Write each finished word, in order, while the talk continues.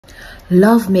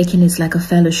Love making is like a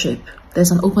fellowship.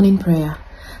 There's an opening prayer.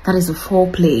 That is a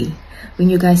foreplay. When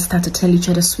you guys start to tell each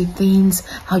other sweet things,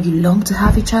 how you long to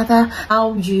have each other,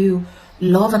 how you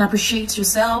love and appreciate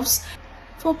yourselves.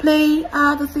 Foreplay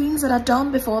are the things that are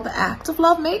done before the act of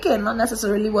love making, not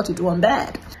necessarily what you do on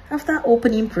bed. After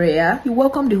opening prayer, you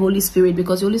welcome the Holy Spirit,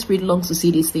 because the Holy Spirit longs to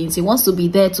see these things. He wants to be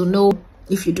there to know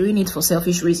if you're doing it for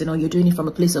selfish reason or you're doing it from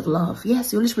a place of love.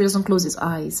 Yes, the Holy Spirit doesn't close his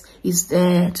eyes. He's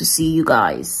there to see you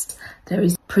guys. There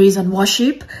is praise and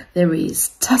worship. There is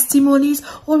testimonies.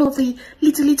 All of the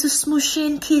little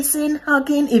smooshing, kissing,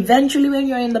 hugging. Eventually, when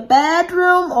you're in the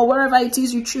bedroom or wherever it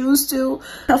is you choose to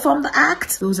perform the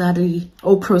act. Those are the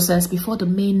whole process before the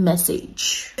main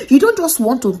message. You don't just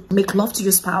want to make love to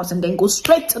your spouse and then go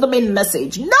straight to the main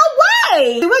message. No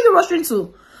way! Where are you rushing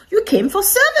to? You came for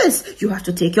service. You have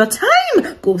to take your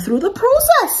time. Go through the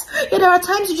process. Yeah, there are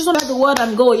times you just want to have the word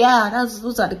and go. Yeah,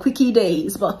 those are the quickie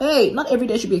days. But hey, not every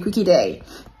day should be a quickie day.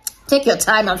 Take your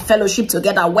time and fellowship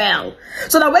together well.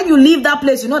 So that when you leave that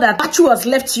place, you know that virtue has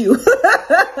left you.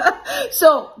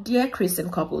 So, dear Christian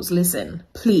couples, listen.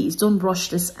 Please don't rush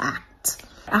this act.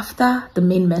 After the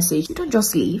main message, you don't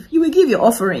just leave. You will give your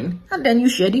offering and then you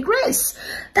share the grace.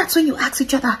 That's when you ask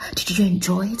each other, did you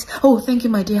enjoy it? Oh, thank you,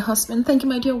 my dear husband. Thank you,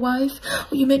 my dear wife.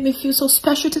 Oh, you made me feel so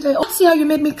special today. Oh, see how you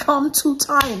made me come 2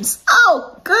 times.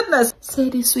 Oh, goodness. Say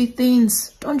these sweet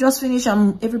things. Don't just finish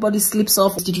and everybody sleeps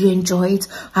off. Did you enjoy it?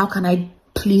 How can I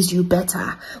please you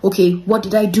better? Okay, what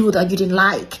did I do that you didn't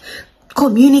like?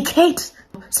 Communicate.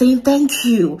 Saying thank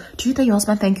you. Do you tell your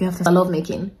husband thank you after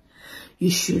lovemaking? You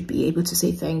should be able to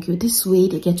say thank you. This way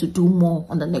they get to do more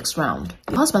on the next round.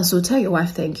 Your husband, so tell your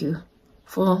wife thank you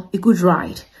for a good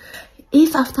ride.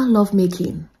 If after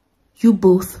lovemaking, you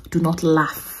both do not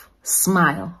laugh,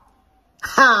 smile,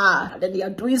 then you are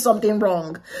doing something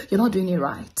wrong. You're not doing it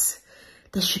right.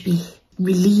 There should be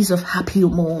release of happy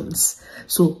hormones.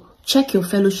 So check your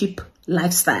fellowship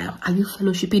lifestyle. Are you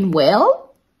fellowshipping well?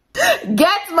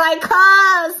 Get my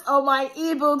cars or my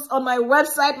ebooks on my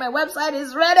website. My website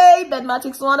is ready,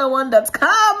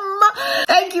 bedmatics101.com.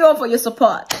 Thank you all for your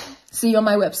support. See you on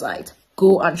my website.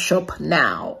 Go and shop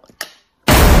now.